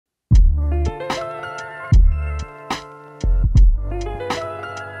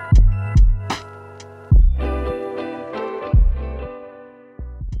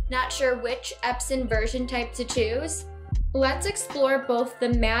Not sure which Epson version type to choose? Let's explore both the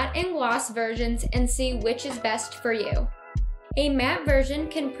matte and gloss versions and see which is best for you. A matte version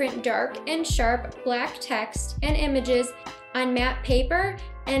can print dark and sharp black text and images on matte paper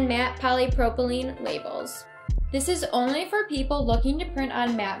and matte polypropylene labels. This is only for people looking to print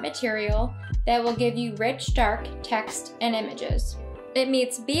on matte material that will give you rich, dark text and images. It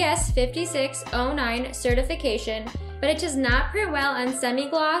meets BS 5609 certification, but it does not print well on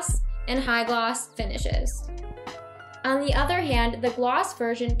semi-gloss and high-gloss finishes. On the other hand, the gloss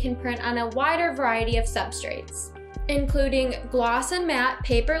version can print on a wider variety of substrates, including gloss and matte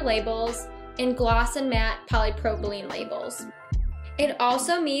paper labels and gloss and matte polypropylene labels. It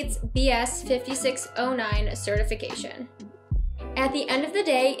also meets BS 5609 certification. At the end of the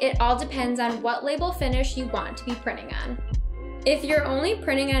day, it all depends on what label finish you want to be printing on. If you're only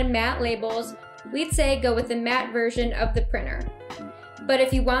printing on matte labels, we'd say go with the matte version of the printer. But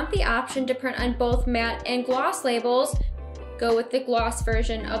if you want the option to print on both matte and gloss labels, go with the gloss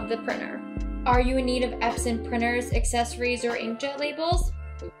version of the printer. Are you in need of Epson printers, accessories, or inkjet labels?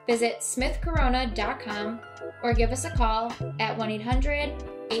 Visit smithcorona.com or give us a call at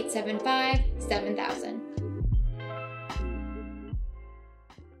 1-800-875-7000.